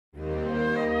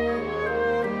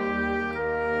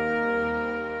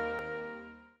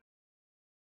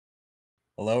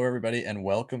Hello, everybody, and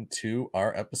welcome to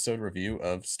our episode review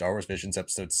of Star Wars Visions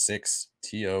Episode 6,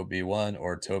 T0-B1,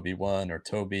 or Toby 1, or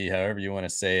Toby, however you want to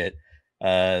say it.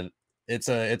 Uh, it's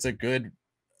a good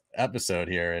episode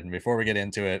here, and before we get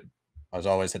into it, as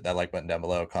always, hit that like button down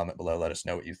below, comment below, let us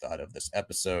know what you thought of this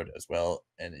episode as well,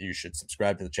 and you should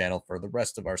subscribe to the channel for the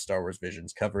rest of our Star Wars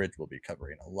Visions coverage. We'll be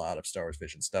covering a lot of Star Wars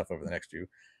Vision stuff over the next few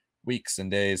weeks and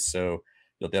days, so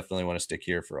you'll definitely want to stick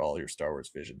here for all your Star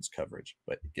Wars Visions coverage.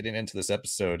 But getting into this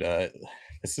episode,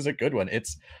 this is a good one.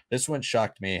 This one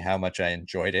shocked me how much I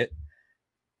enjoyed it.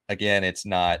 Again, it's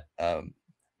not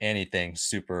anything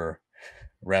super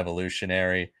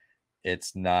revolutionary.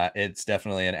 It's not. It's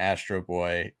definitely an Astro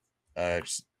Boy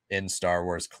in Star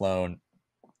Wars clone.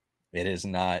 It is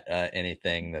not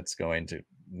anything that's going to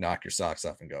knock your socks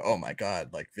off and go, "Oh my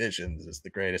god, like Visions is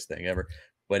the greatest thing ever."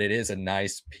 But it is a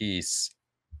nice piece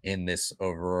in this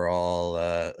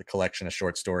overall collection of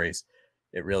short stories.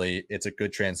 It's a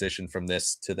good transition from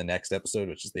this to the next episode,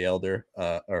 which is the Elder,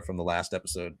 or from the last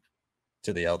episode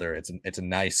to the Elder. It's a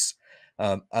nice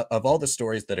of all the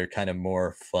stories that are kind of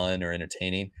more fun or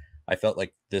entertaining. I felt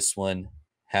like this one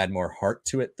had more heart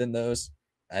to it than those.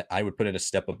 I would put it a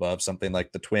step above something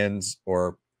like the Twins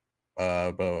or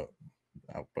Bo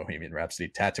Bohemian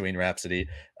Rhapsody, Tatooine Rhapsody,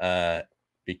 uh,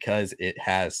 because it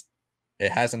has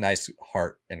a nice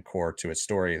heart and core to its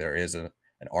story. There is an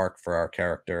arc for our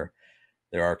character.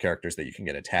 There are characters that you can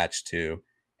get attached to.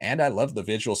 And I love the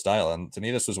visual style. And to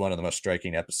me, this was one of the most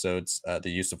striking episodes.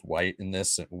 The use of white in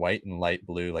this, white and light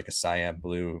blue, like a cyan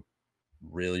blue,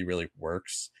 really, really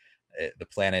works. The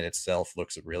planet itself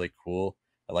looks really cool.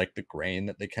 I like the grain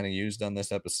that they kind of used on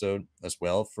this episode as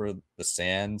well for the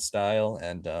sand style.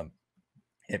 And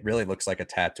it really looks like a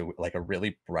tattoo, like a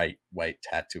really bright white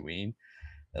Tatooine.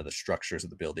 The structures of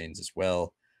the buildings as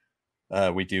well.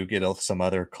 We do get some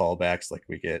other callbacks, like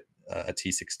we get a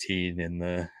T-16 in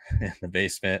the in the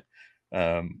basement.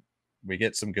 We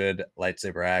get some good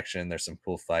lightsaber action. There's some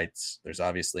cool fights. There's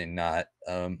not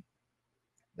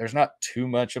too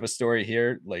much of a story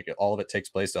here. Like all of it takes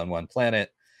place on one planet,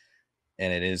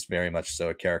 and it is very much so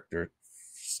a character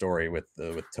story with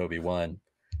Toby 1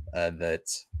 that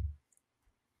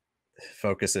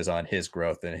focuses on his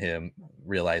growth and him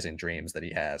realizing dreams that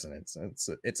he has, and it's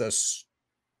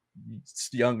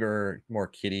a younger, more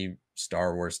kiddie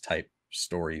Star Wars type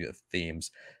story of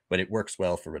themes, but it works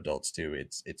well for adults too.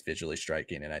 It's visually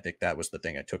striking, and I think that was the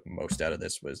thing I took most out of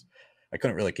this was I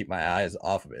couldn't really keep my eyes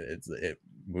off of it. It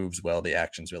moves well, the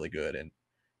action's really good, and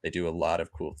they do a lot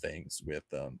of cool things with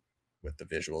the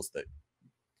visuals that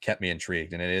kept me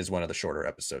intrigued. And it is one of the shorter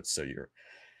episodes, so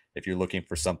if you're looking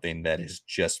for something that is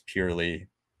just purely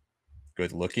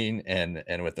good looking and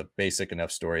with a basic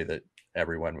enough story that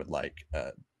everyone would like,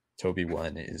 Toby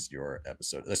 1 is your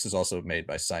episode. This is also made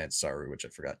by Science Saru, which I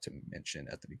forgot to mention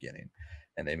at the beginning,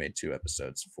 and they made 2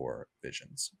 episodes for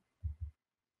Visions.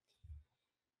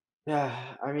 Yeah,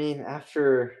 I mean,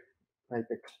 after like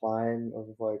the climb of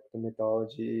like the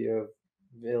mythology of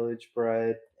Village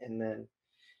Bride and then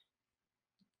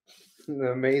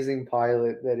the amazing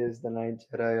pilot that is the Ninth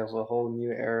Jedi of a whole new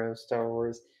era of Star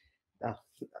Wars. Uh,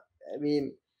 I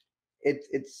mean,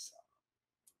 it's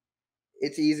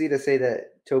easy to say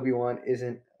that Toby 1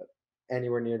 isn't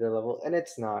anywhere near their level, and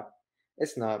it's not.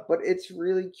 It's not, but it's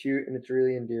really cute and it's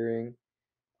really endearing.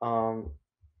 Um,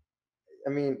 I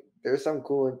mean, there's some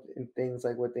cool in things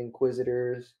like with the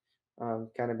Inquisitors,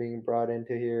 kind of being brought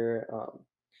into here.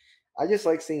 I just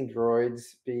like seeing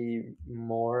droids be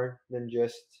more than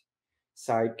just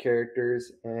side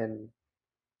characters and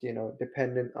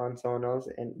dependent on someone else.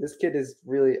 And this kid is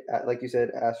really, like you said,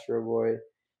 Astro Boy.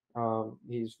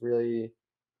 He's really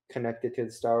connected to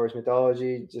the Star Wars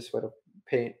mythology, just with a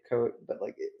paint coat, but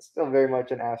like it's still very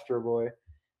much an Astro Boy.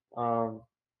 Um,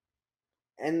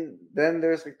 and then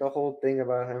there's like the whole thing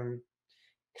about him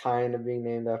kind of being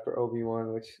named after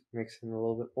Obi-Wan, which makes him a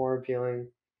little bit more appealing.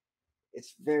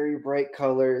 It's very bright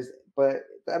colors, but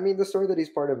I mean, the story that he's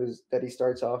part of is that he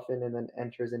starts off in and then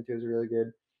enters into is really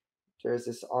good. There's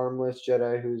this armless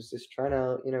Jedi who's just trying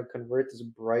to, convert this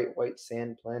bright white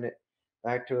sand planet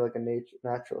back to like a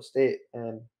natural state.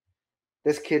 And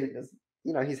this kid is,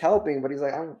 he's helping, but he's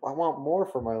like, I want more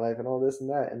for my life and all this and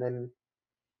that. And then,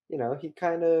 he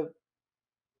kind of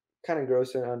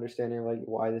grows to an understanding of like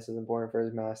why this is important for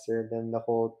his master. Then the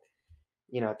whole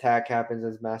attack happens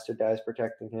as Master dies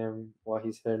protecting him while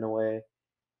he's hidden away.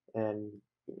 And,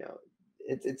 you know,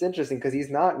 it's interesting because he's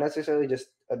not necessarily just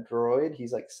a droid,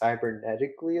 he's like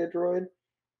cybernetically a droid.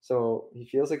 So he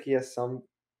feels like he has some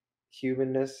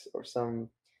humanness or some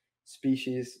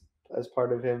species as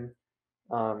part of him,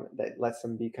 that lets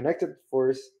him be connected to the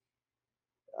Force.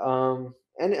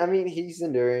 And I mean, he's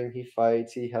enduring. He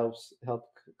fights. He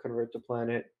convert the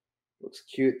planet. Looks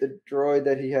cute. The droid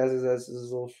that he has as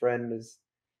his little friend is,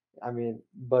 I mean,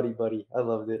 buddy. I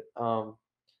loved it.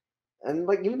 And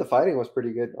like even the fighting was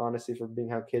pretty good, honestly, for being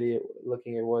how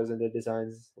looking it was, and the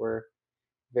designs were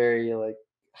very like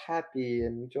happy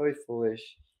and joyfulish.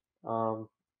 Um,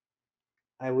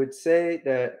 I would say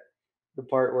that the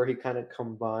part where he kind of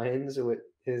combines with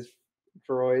his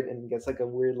droid and gets like a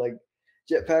weird like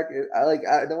jetpack.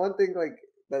 The one thing like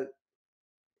that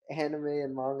anime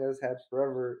and mangas had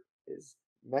forever is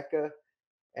mecha,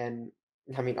 and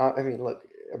look,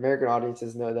 American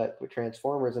audiences know that with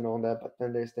Transformers and all that, but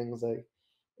then there's things like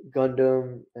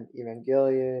Gundam and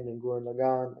Evangelion and Gurren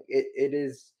Lagann. It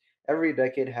is every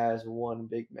decade has one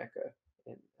big mecha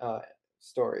and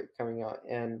story coming out,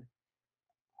 and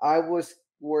I was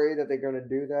worried that they're gonna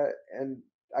do that, and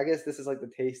I guess this is like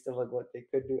the taste of like what they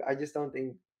could do. I just don't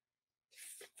think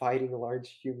fighting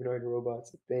large humanoid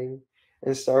robots a thing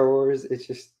in Star Wars. It's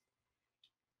just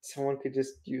someone could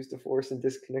just use the force and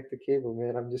disconnect the cable,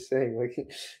 man. I'm just saying, like,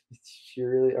 you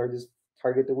really are just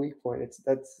target the weak point.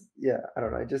 That's yeah, I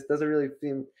don't know. It just doesn't really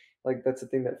seem like that's a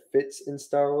thing that fits in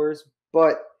Star Wars.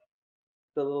 But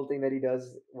the little thing that he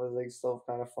does was like still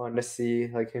kind of fun to see,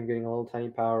 like him getting a little tiny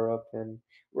power up and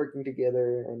working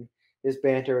together and his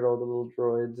banter with all the little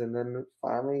droids, and then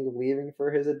finally leaving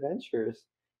for his adventures.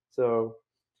 So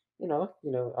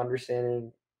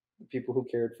understanding the people who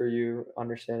cared for you,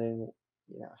 understanding,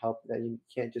 help that you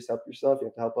can't just help yourself, you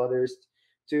have to help others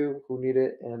too who need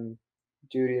it, and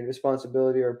duty and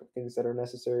responsibility are things that are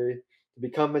necessary to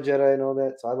become a Jedi and all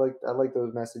that. So I like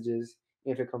those messages,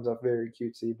 if it comes off very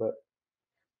cutesy, but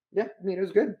yeah, I mean it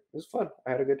was good. It was fun.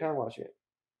 I had a good time watching it.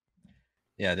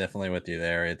 Yeah, definitely with you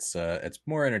there. It's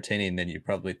more entertaining than you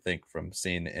probably think from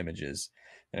seeing the images.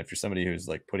 And if you're somebody who's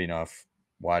like putting off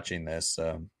watching this,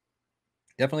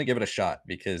 definitely give it a shot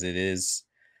because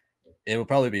it will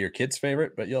probably be your kid's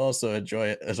favorite, but you'll also enjoy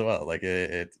it as well. Like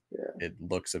Yeah. it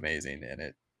looks amazing and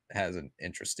it has an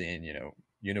interesting,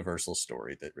 universal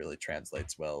story that really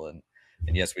translates well. And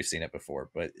yes, we've seen it before,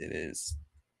 but it's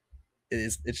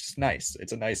just nice.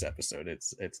 It's a nice episode.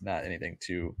 It's not anything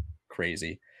too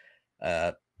crazy,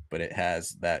 uh, but it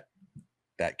has that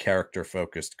character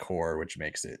focused core, which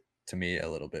makes it to me a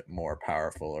little bit more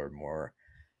powerful or more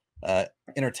uh,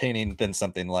 entertaining than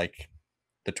something like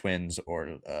the twins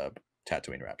or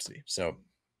Tatooine Rhapsody. So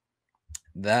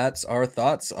that's our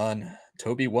thoughts on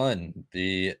Toby 1,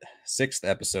 the sixth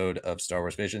episode of Star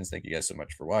Wars Visions. Thank you guys so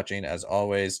much for watching. As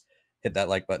always, hit that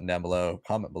like button down below,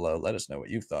 comment below, let us know what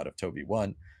you thought of Toby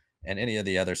 1 and any of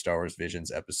the other Star Wars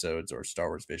Visions episodes or Star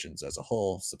Wars Visions as a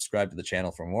whole. Subscribe to the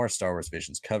channel for more Star Wars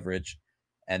Visions coverage.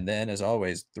 And then, as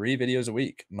always, 3 videos a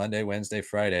week, Monday, Wednesday,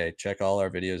 Friday. Check all our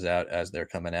videos out as they're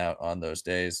coming out on those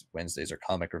days. Wednesdays are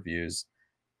comic reviews.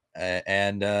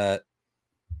 And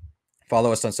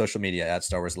Follow us on social media at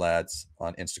Star Wars Lads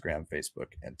on Instagram, Facebook,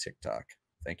 and TikTok.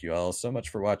 Thank you all so much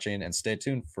for watching, and stay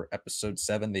tuned for episode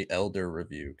 7, the Elder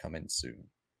Review, coming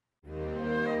soon.